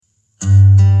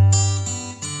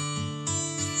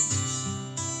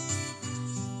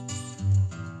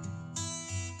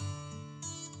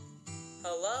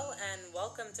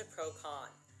to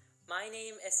ProCon. My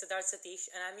name is Siddharth Satish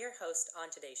and I'm your host on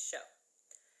today's show.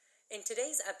 In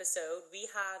today's episode, we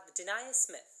have Denaya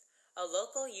Smith, a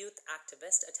local youth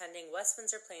activist attending West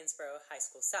Windsor-Plainsboro High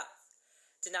School South.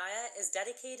 Denaya is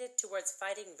dedicated towards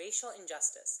fighting racial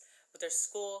injustice with her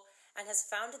school and has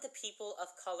founded the People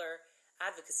of Color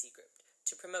Advocacy Group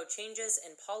to promote changes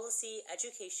in policy,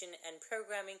 education, and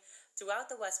programming throughout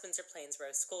the West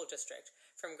Windsor-Plainsboro School District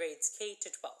from grades K to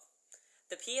 12.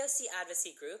 The POC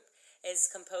Advocacy Group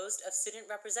is composed of student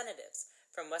representatives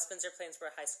from West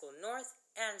Windsor-Plainsboro High School North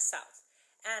and South,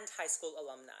 and high school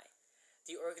alumni.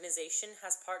 The organization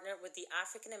has partnered with the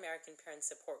African American Parent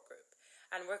Support Group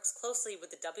and works closely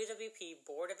with the WWP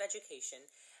Board of Education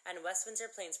and West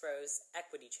Windsor-Plainsboro's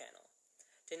Equity Channel.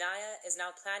 Denaya is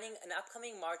now planning an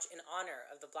upcoming march in honor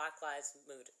of the Black Lives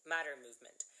Matter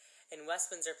movement in West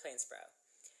Windsor-Plainsboro.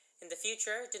 In the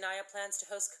future, Denaya plans to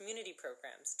host community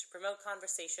programs to promote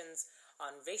conversations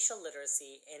on racial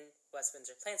literacy in West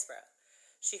Windsor-Plainsboro.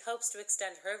 She hopes to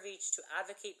extend her reach to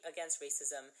advocate against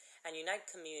racism and unite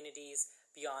communities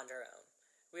beyond our own.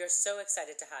 We are so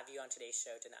excited to have you on today's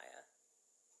show, Denaya.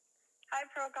 Hi,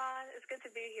 ProCon. It's good to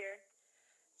be here.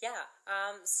 Yeah,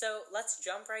 so let's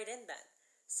jump right in then.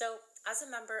 So, as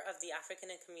a member of the African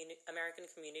American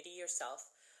community yourself,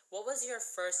 what was your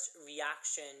first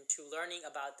reaction to learning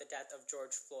about the death of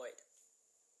George Floyd?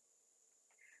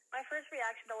 My first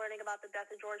reaction to learning about the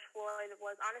death of George Floyd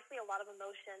was honestly a lot of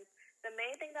emotion. The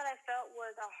main thing that I felt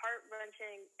was a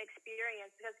heart-wrenching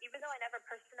experience because even though I never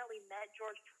personally met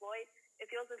George Floyd, it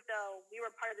feels as though we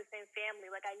were part of the same family,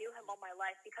 like I knew him all my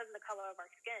life because of the color of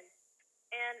our skin.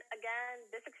 And again,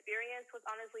 this experience was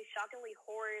honestly shockingly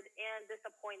horrid and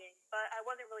disappointing, but I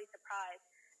wasn't really surprised.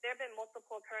 There have been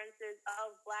multiple occurrences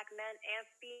of Black men and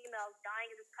females dying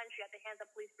in this country at the hands of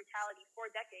police brutality for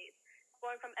decades,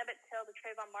 going from Emmett Till to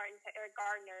Trayvon Martin to Eric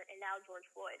Gardner and now George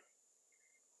Floyd.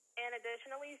 And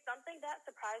additionally, something that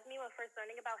surprised me when first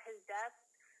learning about his death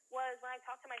was when I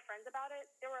talked to my friends about it,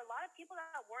 there were a lot of people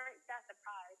that weren't that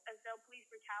surprised, as though police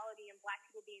brutality and Black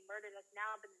people being murdered has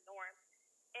now been the norm.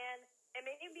 And it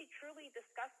made me truly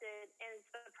disgusted and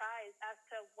surprised as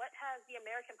to what has the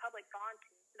American public gone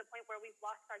to the point where we've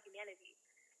lost our humanity.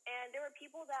 And there were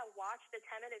people that watched the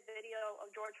 10-minute video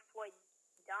of George Floyd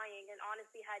dying and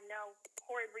honestly had no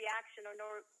horrid reaction or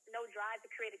no drive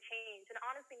to create a change. And it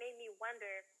honestly made me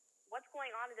wonder what's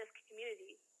going on in this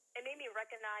community. It made me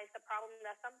recognize the problem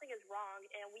that something is wrong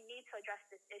and we need to address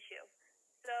this issue.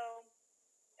 So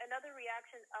another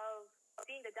reaction of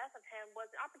seeing the death of him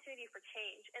was an opportunity for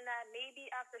change, and that maybe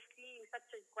after seeing such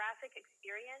a graphic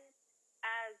experience,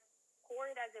 as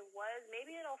horrid as it was,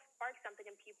 maybe it'll spark something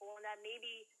in people, and that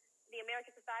maybe the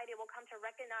American society will come to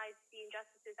recognize the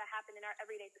injustices that happen in our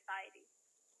everyday society.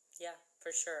 Yeah,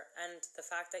 for sure. And the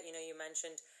fact that, you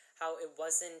mentioned how it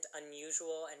wasn't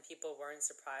unusual and people weren't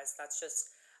surprised, that's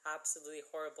just absolutely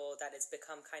horrible that it's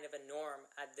become kind of a norm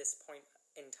at this point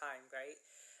in time, right?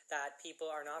 That people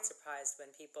are not surprised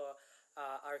when people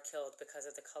are killed because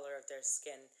of the color of their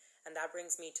skin. And that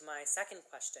brings me to my second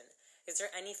question. Is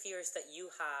there any fears that you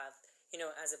have,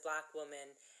 as a Black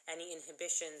woman, any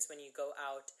inhibitions when you go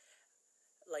out,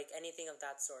 like anything of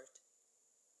that sort?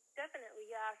 Definitely,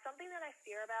 yeah. Something that I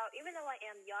fear about, even though I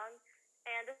am young,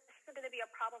 and this isn't going to be a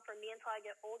problem for me until I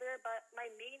get older, but my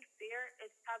main fear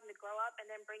is having to grow up and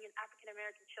then bringing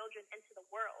African-American children into the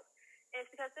world. And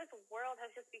it's because this world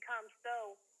has just become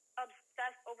so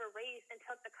obsessed over race and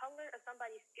took the color of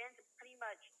somebody's skin to pretty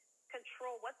much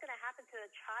control what's going to happen to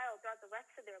the child throughout the rest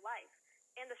of their life.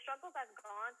 And the struggles I've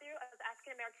gone through as an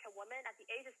African-American woman at the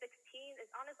age of 16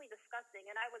 is honestly disgusting.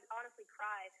 And I would honestly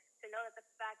cry to know that the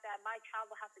fact that my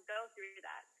child will have to go through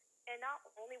that. And not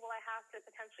only will I have to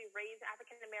potentially raise an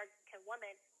African-American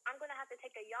woman, I'm going to have to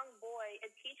take a young boy and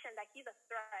teach him that he's a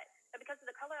threat. That because of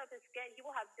the color of his skin, he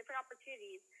will have different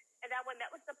opportunities. And that when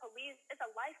met with the police, it's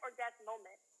a life or death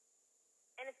moment.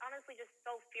 And it's honestly just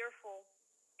so fearful,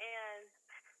 and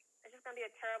it's just going to be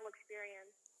a terrible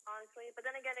experience, honestly. But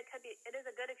then again, it is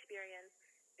a good experience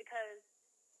because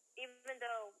even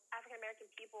though African-American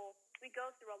people, we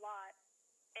go through a lot,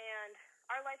 and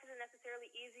our life isn't necessarily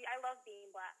easy. I love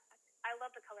being Black. I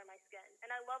love the color of my skin,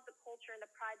 and I love the culture and the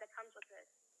pride that comes with it.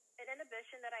 An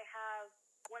inhibition that I have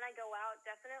when I go out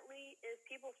definitely is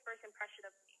people's first impression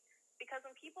of me. Because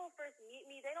when people first meet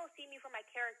me, they don't see me for my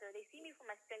character. They see me for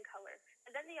my skin color.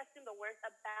 And then they assume the worst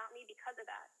about me because of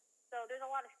that. So there's a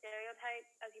lot of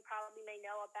stereotypes, as you probably may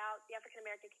know, about the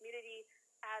African-American community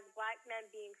as Black men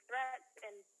being threats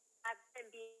and Black men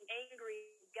being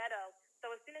angry, ghetto.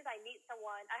 So as soon as I meet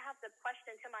someone, I have to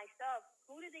question to myself,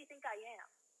 who do they think I am?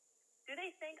 do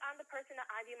they think I'm the person that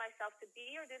I view myself to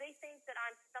be, or do they think that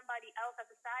I'm somebody else that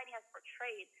society has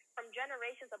portrayed from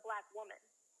generations of Black women?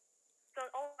 So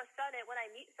all of a sudden, when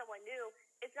I meet someone new,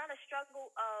 it's not a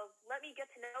struggle of, let me get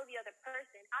to know the other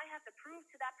person. I have to prove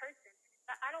to that person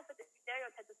that I don't fit the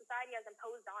stereotype that society has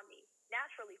imposed on me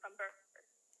naturally from birth.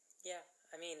 Yeah,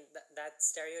 I mean, that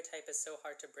stereotype is so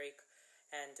hard to break,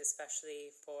 and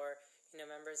especially for,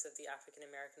 members of the African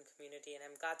American community. And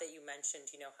I'm glad that you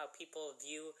mentioned, how people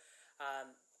view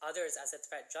others as a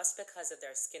threat just because of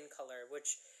their skin color,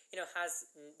 which,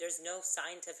 there's no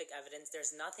scientific evidence.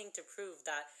 There's nothing to prove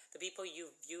that the people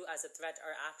you view as a threat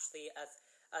are actually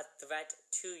a threat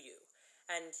to you.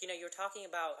 And, you're talking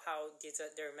about how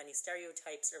there are many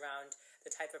stereotypes around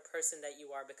the type of person that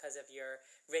you are because of your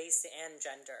race and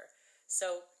gender.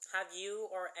 So have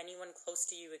you or anyone close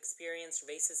to you experienced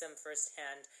racism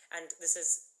firsthand? And this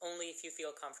is only if you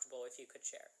feel comfortable, if you could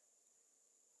share.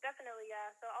 Definitely,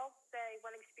 yeah. So I'll say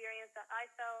one experience that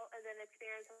I felt and then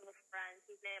experience of a friend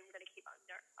whose name I'm going to keep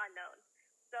unknown.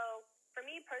 So for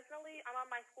me personally, I'm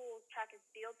on my school's track and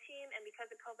field team, and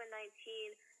because of COVID-19,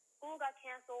 school got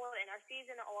canceled and our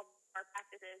season and all of our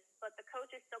practices, but the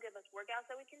coaches still give us workouts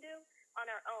that we can do on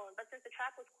our own. But since the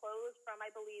track was closed from, I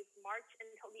believe, March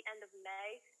until the end of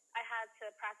May, I had to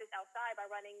practice outside by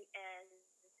running in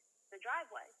the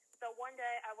driveway. So one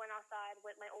day I went outside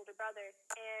with my older brother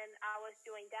and I was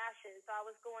doing dashes. So I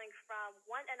was going from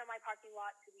one end of my parking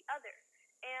lot to the other.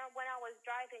 And when I was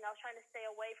driving, I was trying to stay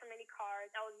away from any cars.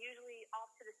 I was usually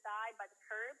off to the side by the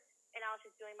curb and I was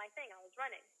just doing my thing. I was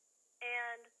running.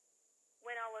 And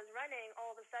when I was running,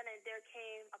 all of a sudden there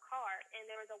came a car and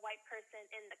there was a white person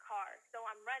in the car. So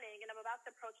I'm running and I'm about to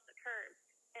approach the curb.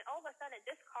 And all of a sudden,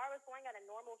 this car was going at a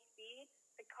normal speed.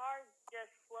 The car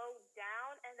just slowed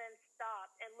down and then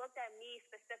stopped and looked at me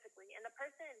specifically. And the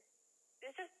person,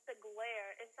 it's just the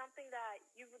glare. It's something that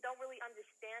you don't really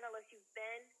understand unless you've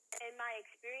been. In my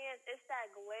experience, it's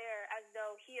that glare as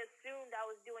though he assumed I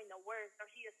was doing the worst or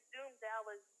he assumed that I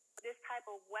was this type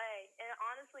of way. And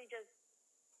honestly,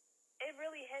 it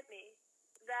really hit me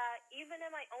that even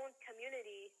in my own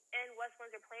community in West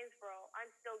Windsor, Plainsboro, I'm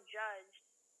still judged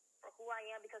for who I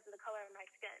am because of the color of my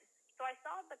skin. So I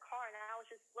saw the car and I was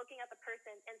just looking at the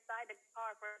person inside the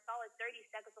car for a solid 30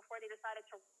 seconds before they decided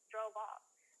to drove off.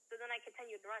 So then I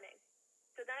continued running.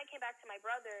 So then I came back to my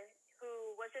brother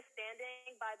who was just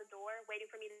standing by the door waiting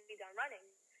for me to be done running.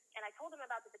 And I told him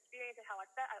about this experience and how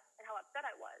upset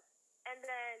I was. And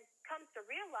then comes to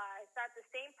realize that the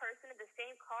same person in the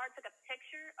same car took a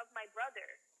picture of my brother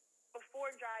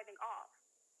before driving off.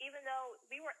 Even though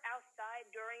we were outside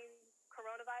during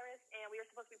coronavirus and we were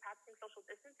supposed to be practicing social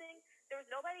distancing, there was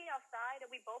nobody outside and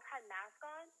we both had masks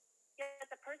on, yet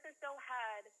the person still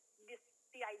had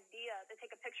the idea to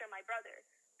take a picture of my brother.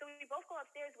 So we both go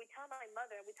upstairs, we tell my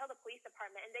mother, we tell the police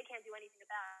department, and they can't do anything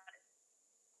about it.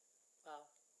 Wow.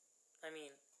 I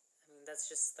mean, that's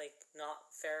just,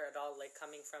 not fair at all,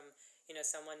 coming from,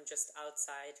 someone just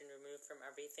outside and removed from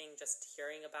everything, just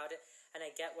hearing about it. And I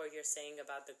get what you're saying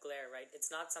about the glare, right? It's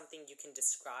not something you can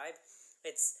describe.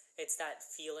 It's that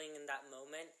feeling in that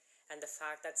moment, and the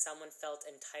fact that someone felt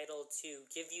entitled to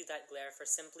give you that glare for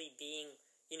simply being,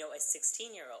 a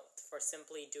 16-year-old, for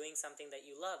simply doing something that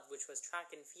you love, which was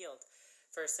track and field,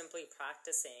 for simply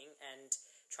practicing and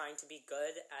trying to be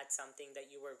good at something that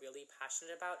you were really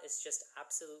passionate about is just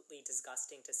absolutely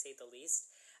disgusting, to say the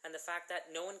least. And the fact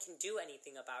that no one can do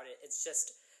anything about it, it's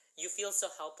just, you feel so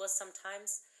helpless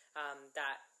sometimes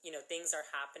that, things are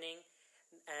happening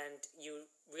and you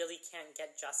really can't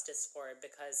get justice for it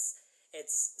because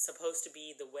it's supposed to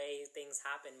be the way things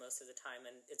happen most of the time,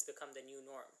 and it's become the new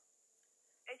norm.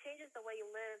 It changes the way you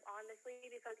live, honestly,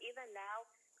 because even now,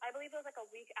 I believe it was a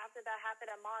week after that happened,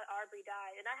 Ahmaud Arbery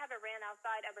died, and I haven't ran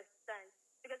outside ever since.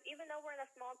 Because even though we're in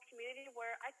a small community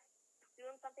where I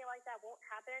assume something like that won't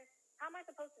happen, how am I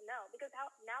supposed to know? Because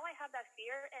now I have that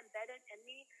fear embedded in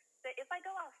me that if I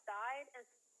go outside and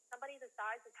somebody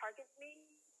decides to target me,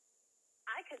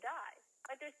 I could die.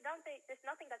 There's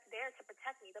nothing that's there to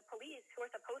protect me. The police, who are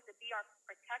supposed to be our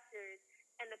protectors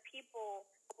and the people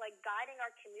guiding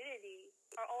our community,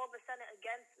 are all of a sudden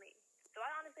against me. So I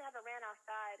honestly haven't ran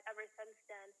outside ever since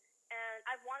then. And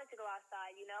I've wanted to go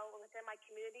outside, within my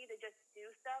community to just do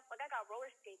stuff. I got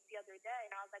roller skates the other day,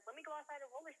 and I was like, let me go outside and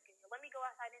roller skate. Let me go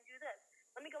outside and do this.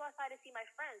 Let me go outside and see my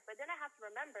friends. But then I have to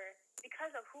remember,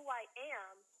 because of who I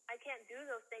am, I can't do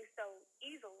those things so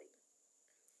easily.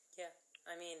 Yeah,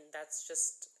 I mean, that's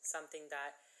just something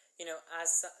that,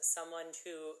 as someone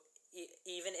who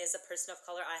even is a person of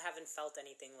color, I haven't felt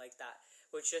anything like that,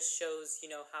 which just shows,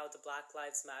 how the Black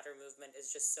Lives Matter movement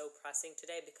is just so pressing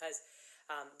today because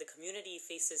the community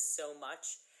faces so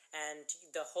much, and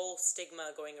the whole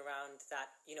stigma going around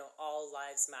that, all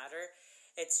lives matter.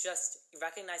 It's just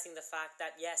recognizing the fact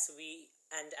that, yes, we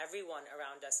and everyone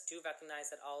around us do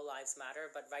recognize that all lives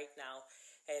matter, but right now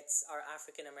it's our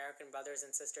African American brothers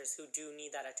and sisters who do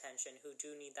need that attention, who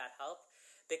do need that help,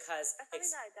 because that's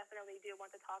something that I definitely do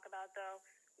want to talk about, though.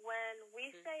 When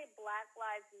we say Black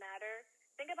Lives Matter,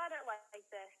 think about it like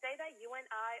this. Say that you and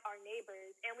I are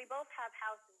neighbors, and we both have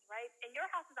houses, right? And your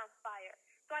house is on fire.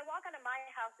 So I walk out of my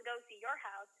house to go see your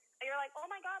house, and you're like, oh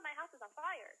my God, my house is on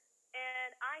fire.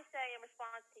 And I say in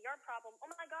response to your problem,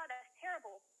 oh my God, that's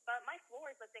terrible, but my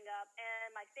floor is lifting up,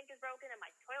 and my sink is broken, and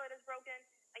my toilet is broken.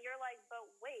 And you're like, but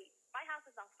wait, my house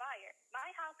is on fire.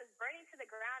 My house is burning to the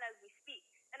ground as we speak.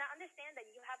 And I understand that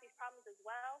you have these problems as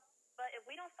well, but if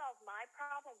we don't solve my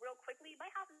problem real quickly, my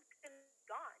house is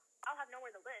gone. I'll have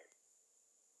nowhere to live.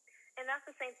 And that's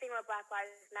the same thing with Black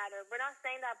Lives Matter. We're not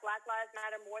saying that Black lives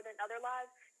matter more than other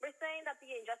lives. We're saying that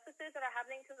the injustices that are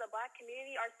happening to the Black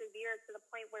community are severe to the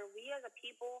point where we as a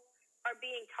people are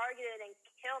being targeted and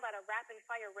killed at a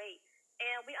rapid-fire rate.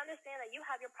 And we understand that you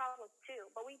have your problems too,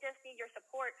 but we just need your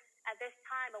support at this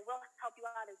time, and we'll help you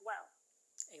out as well.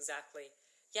 Exactly.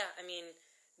 Yeah, I mean,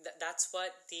 that's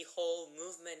what the whole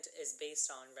movement is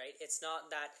based on, right? It's not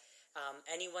that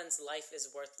anyone's life is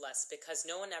worth less, because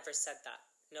no one ever said that.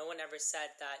 No one ever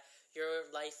said that your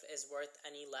life is worth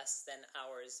any less than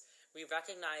ours. We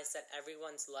recognize that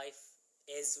everyone's life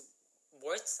is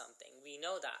worth something. We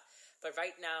know that. But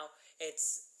right now,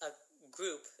 it's a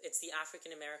group, it's the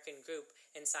African American group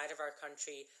inside of our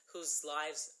country whose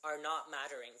lives are not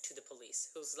mattering to the police,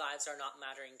 whose lives are not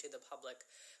mattering to the public,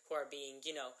 who are being,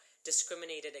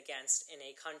 discriminated against in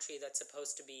a country that's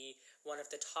supposed to be one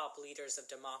of the top leaders of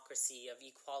democracy, of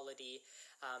equality,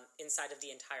 inside of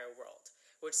the entire world.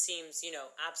 Which seems,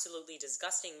 absolutely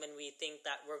disgusting when we think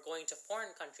that we're going to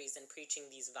foreign countries and preaching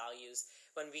these values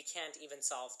when we can't even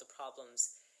solve the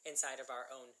problems inside of our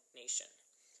own nation.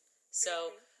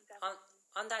 So,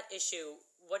 on that issue,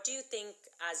 what do you think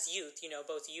as youth,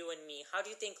 both you and me, how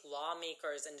do you think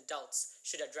lawmakers and adults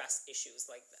should address issues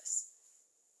like this?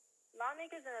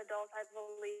 Lawmakers and adults, I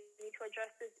believe, need to address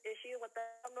this issue with the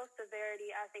utmost severity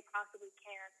as they possibly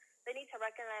can. They need to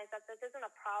recognize that this isn't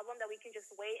a problem that we can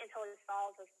just wait until it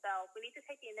solves itself. We need to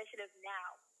take the initiative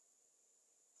now.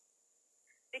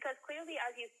 Because clearly,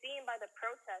 as you've seen by the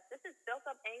protests, this has built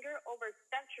up anger over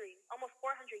centuries, almost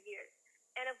 400 years.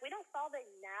 And if we don't solve it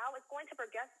now, it's going to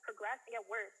progress and get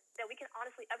worse than we can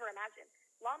honestly ever imagine.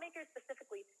 Lawmakers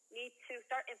specifically need to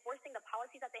start enforcing the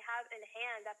policies that they have in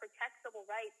hand that protect civil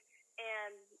rights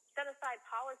and set aside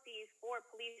policies for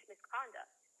police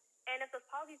misconduct. And if those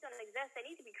policies don't exist, they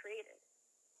need to be created.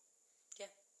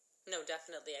 Yeah. No,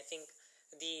 definitely. I think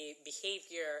the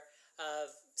behavior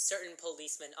of certain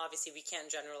policemen, obviously we can't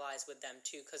generalize with them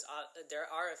too, because there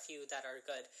are a few that are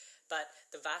good, but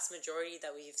the vast majority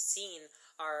that we've seen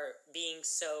are being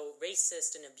so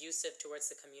racist and abusive towards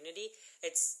the community.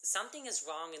 It's something is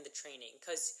wrong in the training,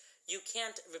 because you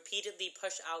can't repeatedly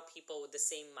push out people with the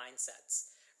same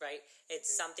mindsets. Right?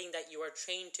 It's something that you are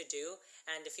trained to do.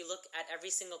 And if you look at every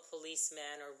single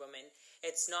policeman or woman,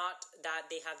 it's not that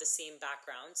they have the same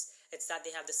backgrounds. It's that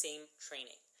they have the same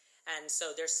training. And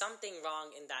so there's something wrong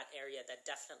in that area that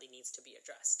definitely needs to be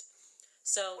addressed.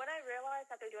 So what I realized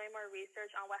after doing more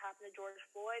research on what happened to George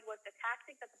Floyd was the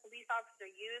tactic that the police officer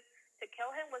used to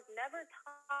kill him was never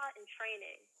taught in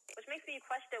training, which makes me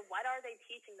question, what are they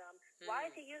teaching them? Why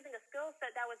is he using a skill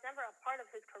set that was never a part of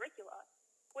his curricula?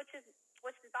 Which is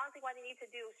honestly why they need to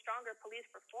do stronger police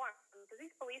reform. Because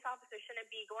these police officers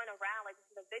shouldn't be going around like this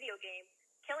is a video game,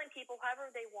 killing people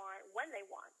however they want, when they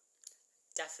want.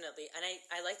 Definitely. And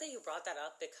I like that you brought that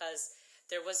up, because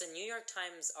there was a New York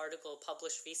Times article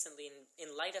published recently in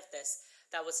light of this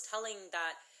that was telling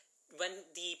that when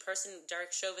the person,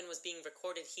 Derek Chauvin, was being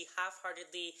recorded, he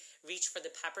half-heartedly reached for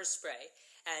the pepper spray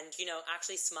and,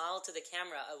 actually smiled to the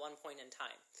camera at one point in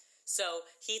time. So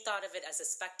he thought of it as a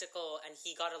spectacle, and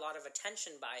he got a lot of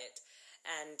attention by it.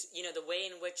 And, the way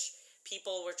in which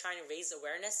people were trying to raise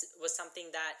awareness was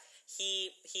something that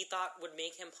he thought would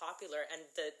make him popular. And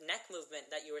the neck movement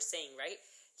that you were saying, right?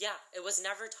 Yeah, it was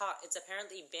never taught. It's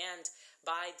apparently banned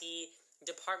by the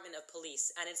Department of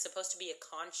Police, and it's supposed to be a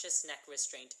conscious neck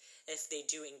restraint if they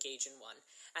do engage in one.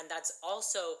 And that's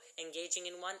also engaging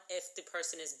in one if the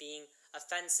person is being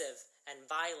offensive and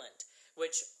violent,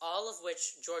 all of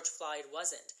which George Floyd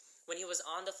wasn't. When he was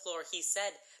on the floor, he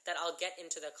said that I'll get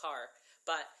into the car.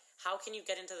 But how can you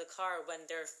get into the car when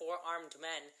there are 4 armed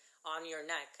men on your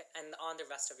neck and on the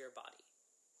rest of your body?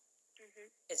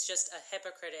 It's just a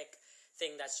hypocritic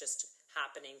thing that's just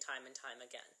happening time and time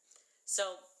again.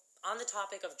 So on the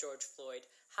topic of George Floyd,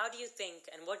 how do you think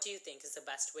and what do you think is the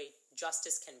best way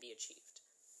justice can be achieved?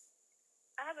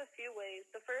 I have a few ways.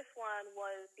 The first one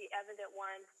was the evident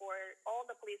one for all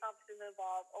the police officers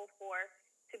involved, all four,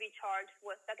 to be charged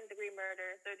with second-degree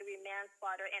murder, third-degree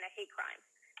manslaughter, and a hate crime.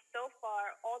 So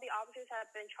far, all the officers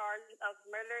have been charged of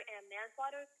murder and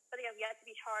manslaughter, but they have yet to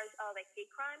be charged of a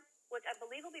hate crime, which I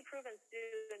believe will be proven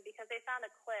soon because they found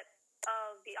a clip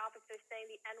of the officers saying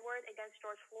the N-word against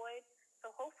George Floyd. So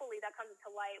hopefully that comes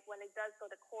into light when it does go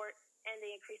to court and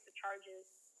they increase the charges.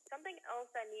 Something else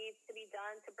that needs to be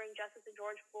done to bring justice to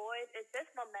George Floyd is this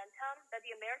momentum that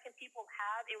the American people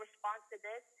have in response to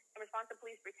this, in response to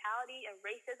police brutality and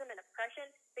racism and oppression.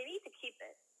 They need to keep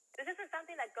it. This isn't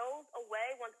something that goes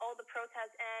away once all the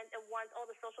protests end and once all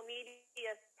the social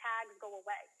media tags go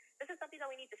away. This is something that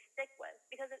we need to stick with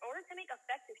because in order to make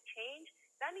effective change,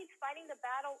 that means fighting the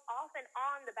battle off and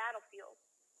on the battlefield.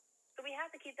 So we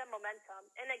have to keep that momentum.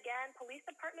 And again, police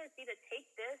departments need to take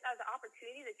this as an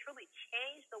opportunity to truly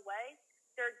change the way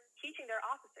they're teaching their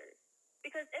officers.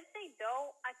 Because if they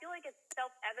don't, I feel like it's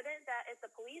self-evident that if the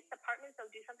police departments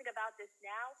don't do something about this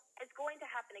now, it's going to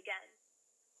happen again.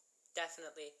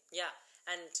 Definitely, yeah.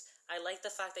 And I like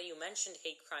the fact that you mentioned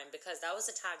hate crime because that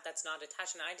was a tag that's not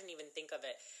attached and I didn't even think of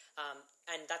it.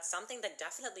 And that's something that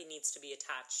definitely needs to be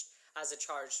attached as a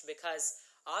charge because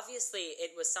obviously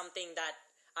it was something that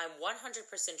I'm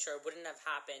 100% sure wouldn't have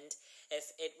happened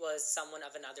if it was someone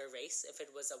of another race, if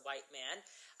it was a white man,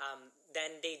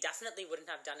 then they definitely wouldn't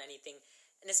have done anything.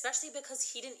 And especially because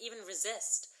he didn't even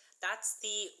resist. That's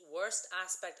the worst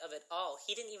aspect of it all.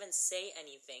 He didn't even say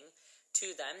anything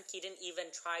to them. He didn't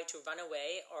even try to run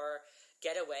away or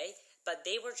get away, but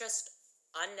they were just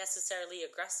unnecessarily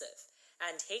aggressive.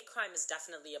 And hate crime is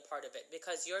definitely a part of it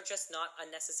because you're just not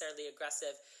unnecessarily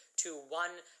aggressive to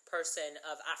one person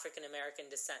of African American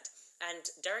descent. And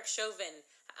Derek Chauvin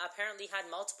apparently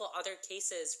had multiple other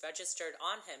cases registered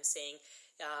on him saying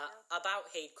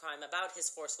about hate crime, about his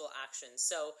forceful actions.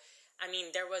 So, I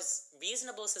mean, there was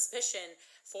reasonable suspicion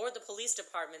for the police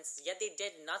departments, yet they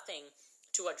did nothing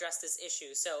to address this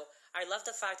issue. So I love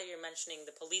the fact that you're mentioning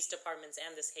the police departments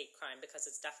and this hate crime because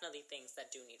it's definitely things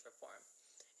that do need reform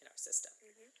in our system.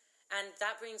 Mm-hmm. And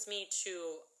that brings me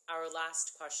to our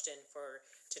last question for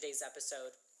today's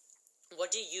episode.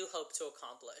 What do you hope to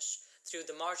accomplish through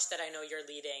the march that I know you're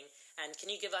leading? And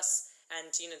can you give us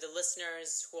and the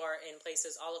listeners who are in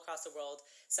places all across the world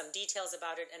some details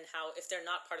about it and how if they're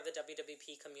not part of the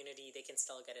WWP community, they can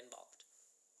still get involved?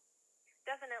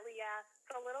 Definitely, yeah.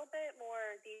 So a little bit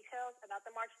more details about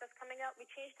the march that's coming up. We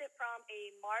changed it from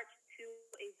a march to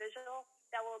a visual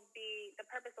that will be, the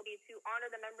purpose will be to honor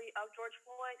the memory of George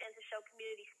Floyd and to show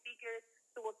community speakers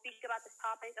who will speak about this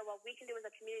topic and what we can do as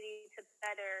a community to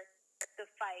better the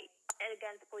fight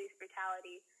against police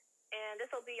brutality. And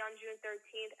this will be on June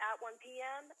 13th at 1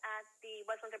 p.m. at the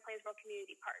West Windsor Plainsboro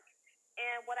Community Park.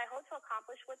 And what I hope to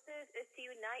accomplish with this is to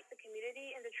unite the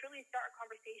community and to truly start a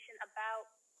conversation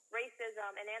about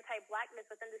racism and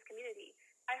anti-blackness within this community.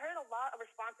 I heard a lot of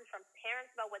responses from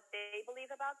parents about what they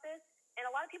believe about this, and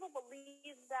a lot of people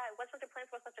believe that West Windsor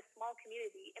Plainsboro is such a small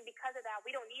community, and because of that,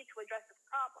 we don't need to address this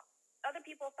problem. Other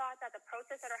people thought that the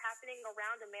protests that are happening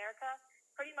around America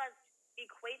pretty much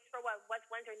equates for what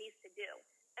West Windsor needs to do.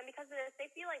 And because of this,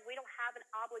 they feel like we don't have an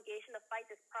obligation to fight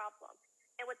this problem.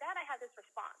 And with that, I have this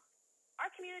response. Our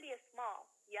community is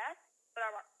small, yes, but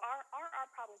are our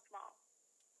problems small?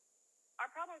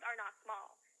 Our problems are not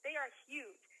small. They are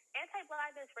huge.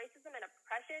 Anti-blackness, racism, and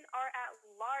oppression are at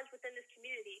large within this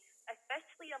community,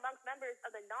 especially amongst members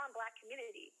of the non-black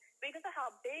community. Because of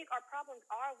how big our problems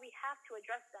are, we have to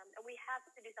address them, and we have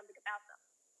to do something about them.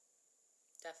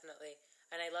 Definitely.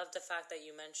 And I love the fact that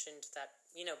you mentioned that,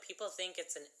 people think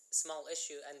it's a small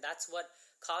issue, and that's what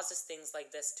causes things like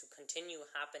this to continue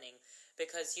happening.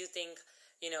 Because you think,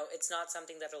 it's not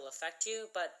something that will affect you,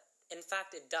 but in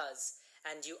fact it does.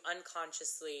 And you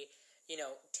unconsciously,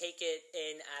 take it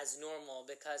in as normal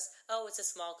because, it's a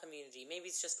small community. Maybe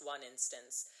it's just one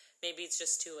instance. Maybe it's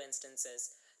just two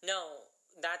instances. No,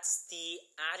 that's the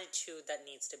attitude that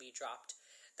needs to be dropped.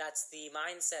 That's the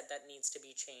mindset that needs to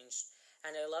be changed.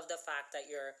 And I love the fact that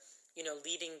you're,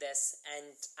 leading this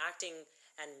and acting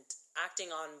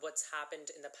on what's happened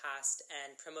in the past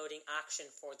and promoting action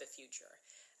for the future.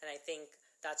 And I think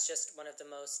that's just one of the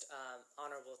most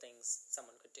honorable things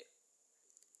someone could do.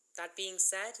 That being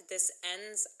said, this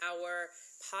ends our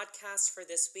podcast for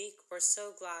this week. We're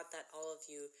so glad that all of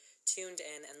you tuned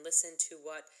in and listened to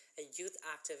what a youth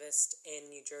activist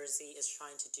in New Jersey is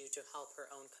trying to do to help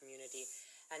her own community.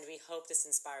 And we hope this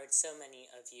inspired so many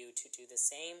of you to do the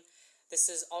same. This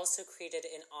is also created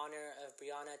in honor of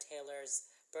Breonna Taylor's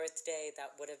birthday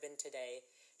that would have been today,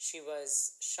 she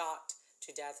was shot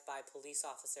to death by police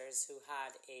officers who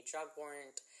had a drug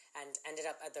warrant and ended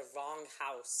up at the wrong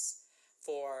house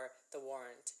for the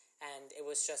warrant. And it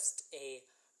was just a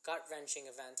gut-wrenching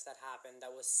event that happened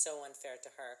that was so unfair to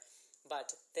her.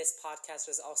 But this podcast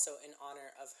was also in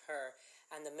honor of her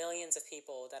and the millions of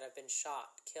people that have been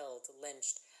shot, killed,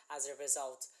 lynched as a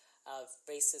result of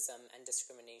racism and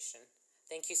discrimination.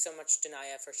 Thank you so much,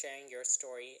 Danaya, for sharing your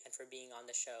story and for being on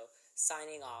the show.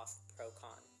 Signing off,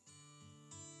 ProCon.